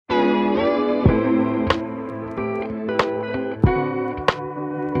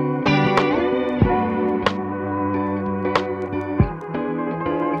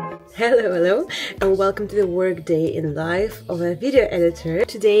Hello, and welcome to the workday in life of a video editor.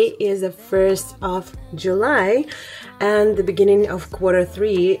 Today is the 1st of July and the beginning of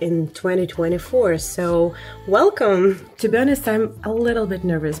Q3 in 2024, so welcome! To be honest, I'm a little bit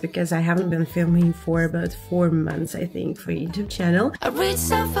nervous because I haven't been filming for about 4 months, I think, for YouTube channel. I read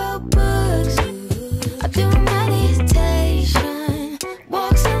several books, I do meditation,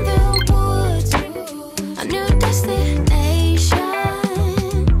 walks in the woods, a new destination.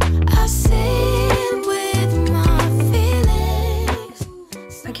 I sit with my feelings.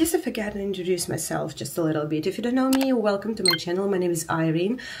 I guess I forgot to introduce myself just a little bit. If you don't know me, welcome to my channel. My name is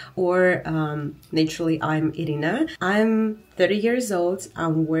Irene, or naturally I'm Irina. I'm 30 years old.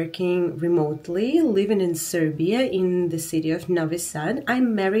 I'm working remotely, living in Serbia in the city of Novi Sad.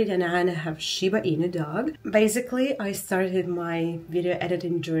 I'm married and I have Shiba Inu dog. Basically, I started my video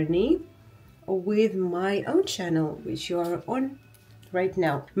editing journey with my own channel, which you are on right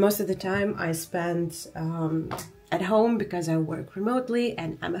now. Most of the time I spend at home because I work remotely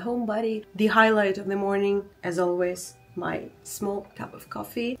and I'm a homebody. The highlight of the morning, as always, my small cup of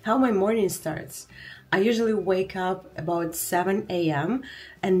coffee. How my morning starts. I usually wake up about 7 a.m.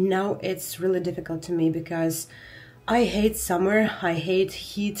 and now it's really difficult to me because I hate summer, I hate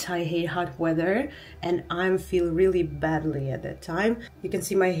heat, I hate hot weather, and I feel really badly at that time. You can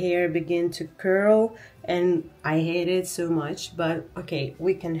see my hair begin to curl and I hate it so much, but okay,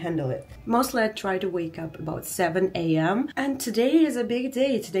 we can handle it. Mostly I try to wake up about 7 a.m. and today is a big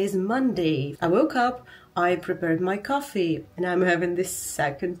day. Today is Monday. I woke up, I prepared my coffee and I'm having this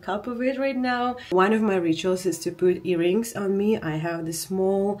second cup of it right now. One of my rituals is to put earrings on me. I have the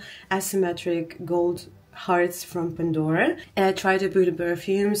small asymmetric gold hearts from Pandora and I try to put a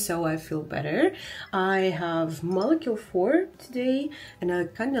perfume so I feel better. I have Molecule 4 today and I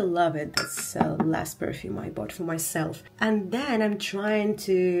kind of love it. That's the last perfume I bought for myself. And then I'm trying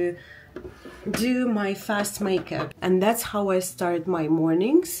to do my fast makeup, and that's how I start my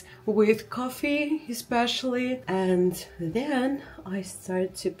mornings, with coffee especially, and then I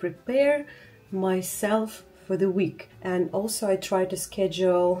start to prepare myself for the week. And also I try to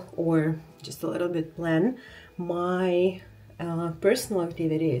schedule or just a little bit plan my personal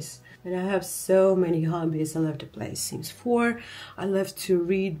activities. And I have so many hobbies. I love to play Sims 4, I love to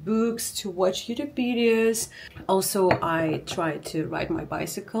read books, to watch YouTube videos. Also, I try to ride my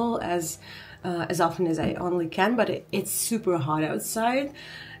bicycle as often as I only can, but it's super hot outside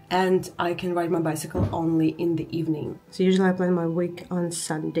and I can ride my bicycle only in the evening. So usually I plan my week on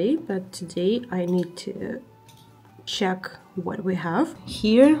Sunday, but today I need to check what we have.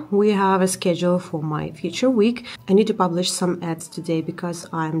 Here we have a schedule for my future week. I need to publish some ads today because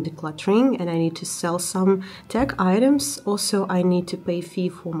I'm decluttering and I need to sell some tech items. Also, I need to pay fee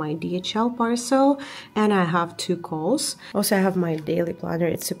for my DHL parcel and I have 2 calls. Also, I have my daily planner.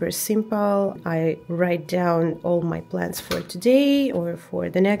 It's super simple. I write down all my plans for today or for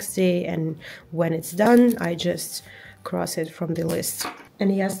the next day, and when it's done, I just cross it from the list.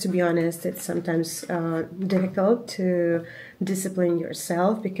 And yes, to be honest, it's sometimes difficult to discipline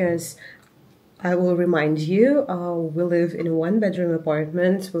yourself because I will remind you, we live in a 1-bedroom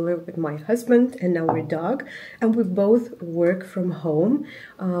apartment, we live with my husband and our dog, and we both work from home.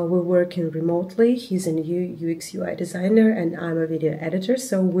 We're working remotely. He's a UX UI designer and I'm a video editor,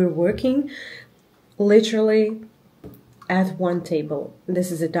 so we're working literally at one table.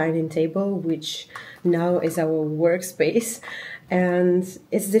 This is a dining table, which now is our workspace. And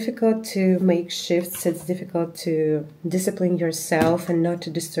it's difficult to make shifts, it's difficult to discipline yourself and not to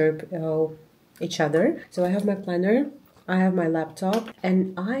disturb each other. So I have my planner, I have my laptop,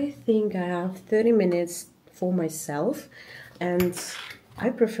 and I think I have 30 minutes for myself, and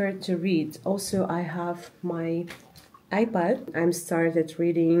I prefer to read. Also, I have my iPad. I started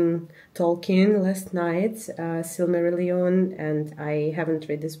reading Tolkien last night, Silmarillion, and I haven't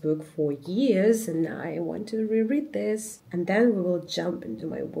read this book for years and I want to reread this. And then we will jump into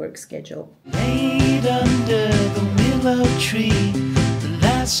my work schedule. Laid under the willow tree, the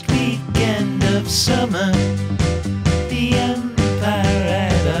last weekend of summer, the empire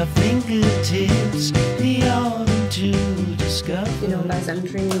at our fingertips, the autumn to discover. You know, guys, I'm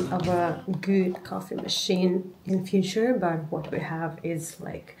dreaming of a good coffee machine in future, but what we have is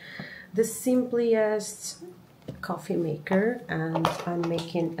like the simplest coffee maker, and I'm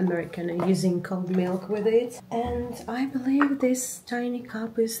making Americano using cold milk with it. And I believe this tiny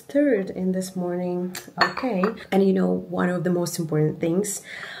cup is 3rd in this morning. Okay. And you know, one of the most important things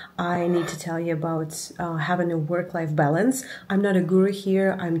I need to tell you about having a work-life balance. I'm not a guru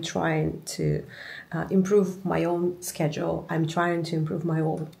here. I'm trying to improve my own schedule. I'm trying to improve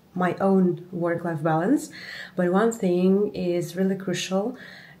my own work-life balance. But one thing is really crucial,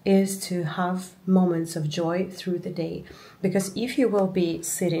 is to have moments of joy through the day. Because if you will be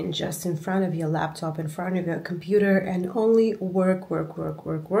sitting just in front of your laptop, in front of your computer, and only work,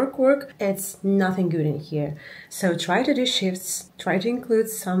 it's nothing good in here. So try to do shifts, try to include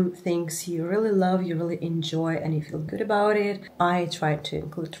some things you really love, you really enjoy, and you feel good about it. I try to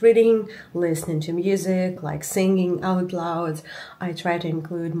include reading, listening to music, like singing out loud. I try to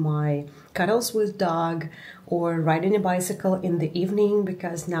include my cuddles with dog or riding a bicycle in the evening,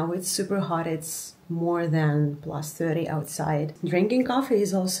 because now it's super hot. It's more than plus 30 outside. Drinking coffee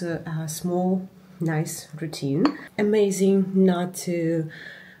is also a small, nice routine. Amazing not to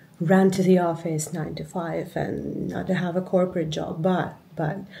run to the office 9 to 5 and not to have a corporate job, but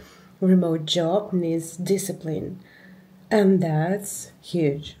remote job needs discipline, and that's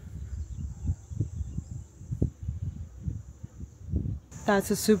huge.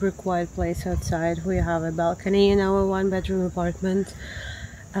 That's a super quiet place outside. We have a balcony in our one-bedroom apartment,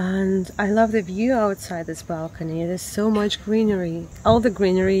 and I love the view outside this balcony. There's so much greenery. All the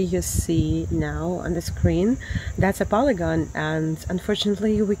greenery you see now on the screen, that's a polygon, and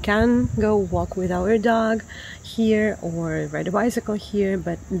unfortunately we can go walk with our dog here or ride a bicycle here,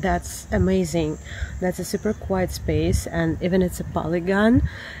 but that's amazing. That's a super quiet space, and even it's a polygon,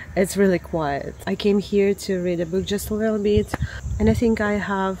 it's really quiet. I came here to read a book just a little bit, and I think I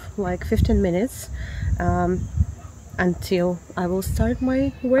have like 15 minutes until I will start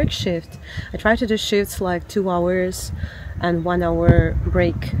my work shift. I try to do shifts like 2 hours and 1 hour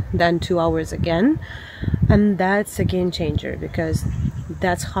break, then 2 hours again, and that's a game changer, because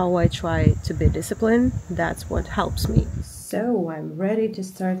that's how I try to be disciplined. That's what helps me. So I'm ready to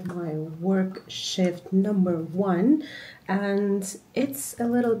start my work shift number 1, and it's a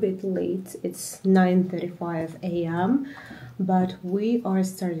little bit late. It's 9:35 a.m. but we are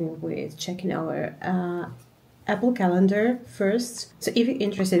starting with checking our Apple Calendar first. So if you're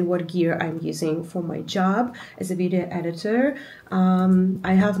interested in what gear I'm using for my job as a video editor,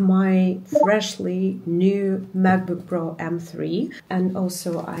 I have my freshly new MacBook Pro M3, and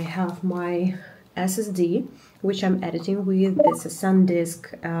also I have my SSD, which I'm editing with. It's a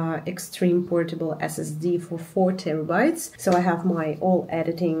SanDisk Extreme Portable SSD for 4 terabytes. So I have my all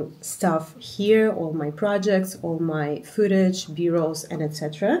editing stuff here, all my projects, all my footage, B-rolls, and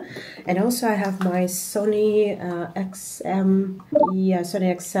etc. And also I have my Sony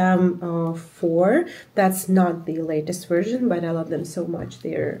XM4. That's not the latest version, but I love them so much.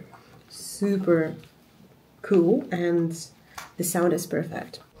 They're super cool, and the sound is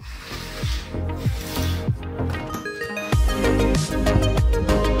perfect.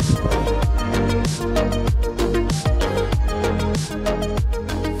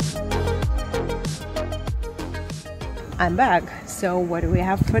 I'm back. So what do we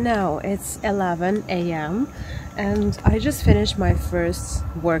have for now? It's 11 a.m. and I just finished my first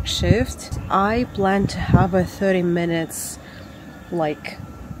work shift. I plan to have a 30 minutes like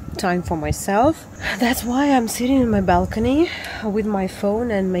time for myself. That's why I'm sitting in my balcony with my phone,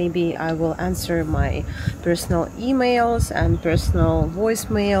 and maybe I will answer my personal emails and personal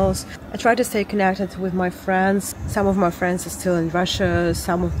voicemails. I try to stay connected with my friends. Some of my friends are still in Russia,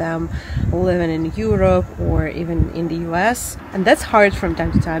 some of them living in Europe or even in the US, and that's hard from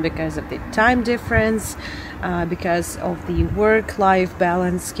time to time because of the time difference, because of the work-life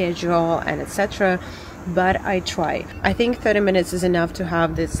balance schedule, and etc. But I try. I think 30 minutes is enough to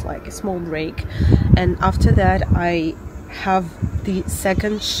have this like a small break, and after that I have the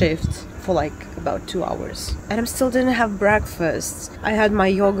second shift for like about 2 hours, and I still didn't have breakfast. I had my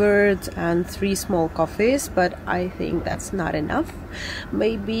yogurt and 3 small coffees, but I think that's not enough.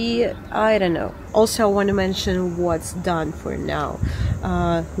 Maybe, I don't know. Also, I want to mention what's done for now.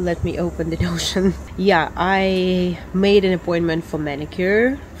 Let me open the Notion. Yeah, I made an appointment for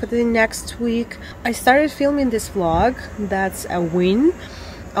manicure for the next week. I started filming this vlog. That's a win.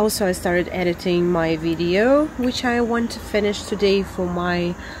 Also, I started editing my video, which I want to finish today for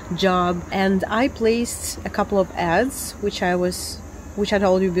my job, and I placed a couple of ads, which I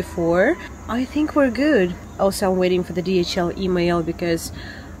told you before. I think we're good. Also, I'm waiting for the DHL email because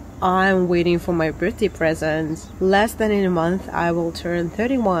I'm waiting for my birthday present. Less than in a month I will turn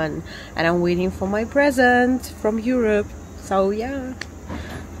 31, and I'm waiting for my present from Europe. So yeah,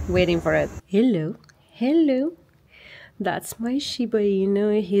 waiting for it. Hello, hello. That's my Shiba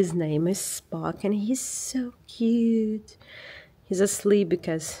Inu. His name is Spock, and he's so cute. He's asleep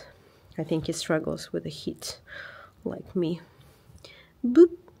because I think he struggles with the heat, like me.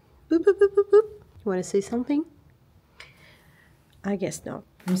 Boop, boop, boop, boop, boop, boop. You want to say something? I guess no.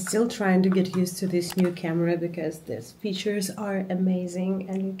 I'm still trying to get used to this new camera because these features are amazing,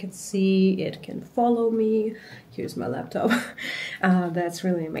 and you can see it can follow me. Here's my laptop. That's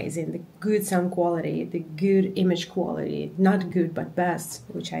really amazing. The good sound quality, the good image quality, not good but best,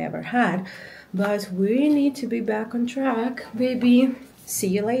 which I ever had. But we need to be back on track, baby. See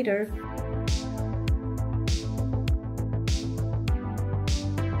you later.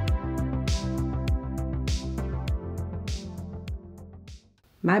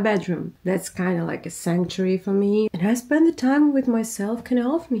 My bedroom, that's kind of like a sanctuary for me, and I spend the time with myself kind of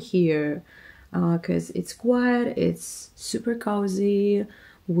often here because it's quiet, it's super cozy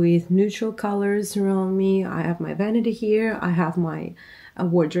with neutral colors around me. I have my vanity here, I have my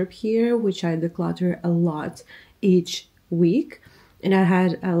wardrobe here, which I declutter a lot each week. And I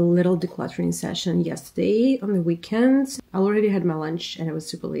had a little decluttering session yesterday on the weekend. I already had my lunch and I was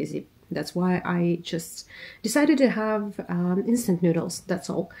super lazy. That's why I just decided to have instant noodles, that's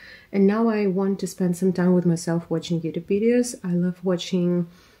all. And now I want to spend some time with myself watching YouTube videos. I love watching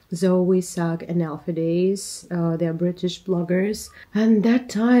Zoe, Sag and Alpha Days. They're British bloggers. And that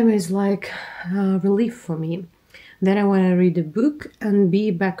time is like relief for me. Then I want to read a book and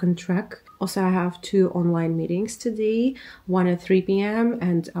be back on track. Also, I have 2 online meetings today, one at 3 p.m.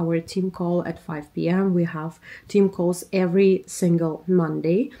 and our team call at 5 p.m. We have team calls every single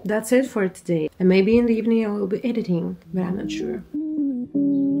Monday. That's it for today. And maybe in the evening I will be editing, but I'm not sure.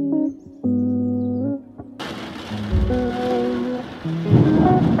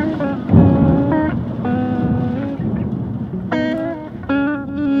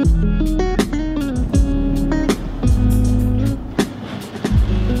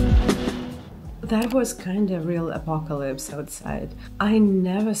 That was kind of real apocalypse outside. I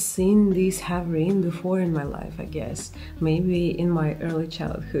never seen this heavy rain before in my life, I guess. Maybe in my early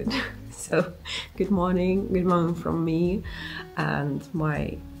childhood. So, good morning from me and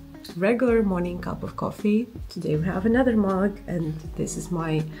my regular morning cup of coffee. Today we have another mug, and this is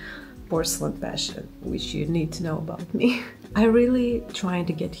my porcelain passion, which you need to know about me. I really trying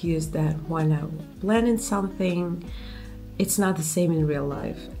to get used that when I'm planning something, it's not the same in real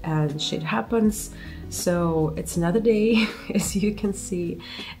life, and shit happens. So it's another day. As you can see,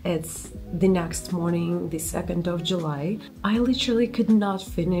 it's the next morning, the 2nd of July. I literally could not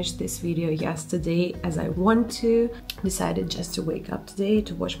finish this video yesterday as I want to. Decided just to wake up today,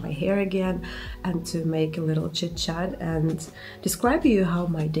 to wash my hair again, and to make a little chit chat and describe you how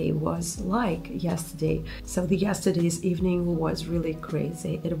my day was like yesterday. So the yesterday's evening was really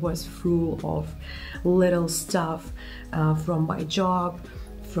crazy. It was full of little stuff from my job,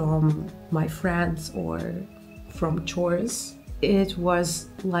 from my friends, or from chores. It was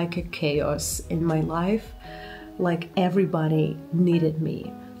like a chaos in my life. Like everybody needed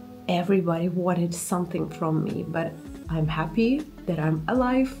me. Everybody wanted something from me, but I'm happy that I'm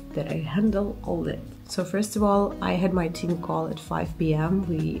alive, that I handle all that. So first of all, I had my team call at 5 p.m.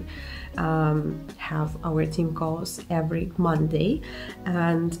 We have our team calls every Monday,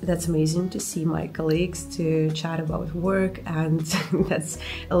 and that's amazing to see my colleagues, to chat about work, and that's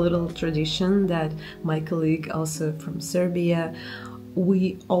a little tradition that my colleague also from Serbia,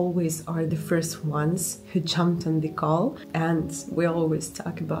 we always are the first ones who jumped on the call, and we always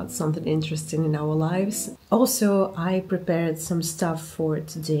talk about something interesting in our lives. Also, I prepared some stuff for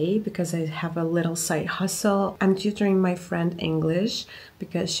today because I have a little side hustle. I'm tutoring my friend English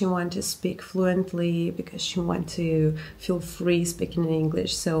because she wants to speak fluently, because she wants to feel free speaking in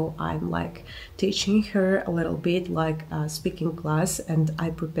English. So I'm like teaching her a little bit like a speaking class, and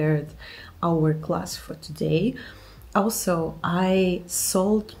I prepared our class for today. Also, I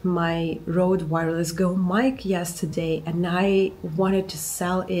sold my Rode Wireless Go mic yesterday, and I wanted to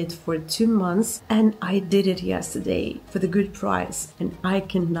sell it for 2 months, and I did it yesterday for the good price, and I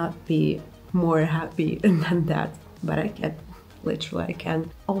cannot be more happy than that, but I can. Literally, I can.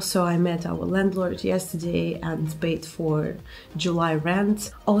 Also, I met our landlord yesterday and paid for July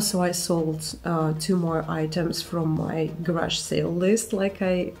rent. Also, I sold 2 more items from my garage sale list, like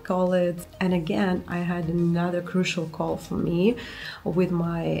I call it. And again, I had another crucial call for me with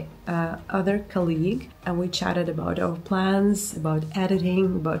my other colleague, and we chatted about our plans, about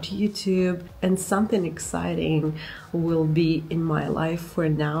editing, about YouTube, and something exciting will be in my life for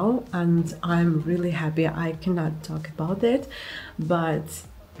now, and I'm really happy. I cannot talk about it, but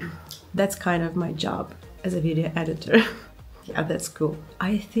that's kind of my job as a video editor. Yeah, that's cool.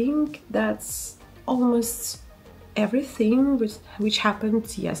 I think that's almost everything which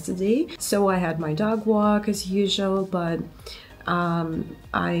happened yesterday. So I had my dog walk as usual, but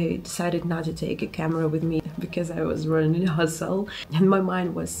I decided not to take a camera with me because I was running a hustle and my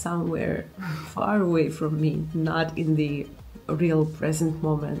mind was somewhere far away from me, not in the a real present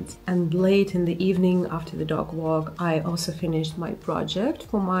moment. And late in the evening after the dog walk, I also finished my project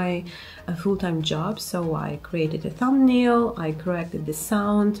for my full-time job. So I created a thumbnail, I corrected the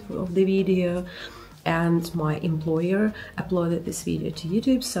sound of the video, and my employer uploaded this video to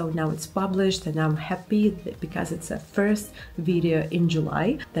YouTube, so now it's published, and I'm happy because it's the first video in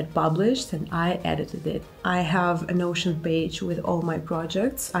July that published, and I edited it. I have a Notion page with all my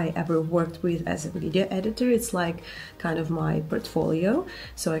projects I ever worked with as a video editor. It's like kind of my portfolio,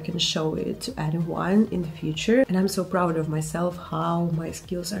 so I can show it to anyone in the future. And I'm so proud of myself, how my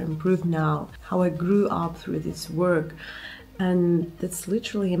skills are improved now, how I grew up through this work, and that's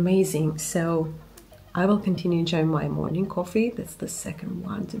literally amazing. So I will continue enjoying my morning coffee. That's the second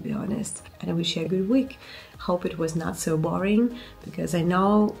one, to be honest. And I wish you a good week. Hope it was not so boring, because I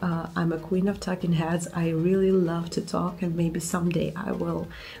know I'm a queen of talking heads. I really love to talk, and maybe someday I will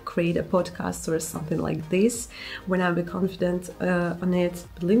create a podcast or something like this when I'll be confident on it.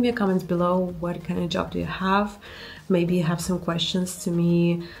 But leave me a comment below. What kind of job do you have? Maybe you have some questions to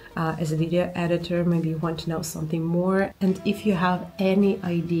me as a video editor. Maybe you want to know something more. And if you have any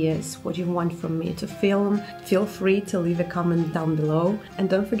ideas what you want from me to film, feel free to leave a comment down below. And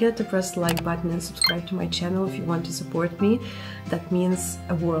don't forget to press the like button and subscribe to my channel if you want to support me. That means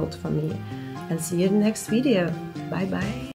a world for me. And see you in the next video. Bye bye.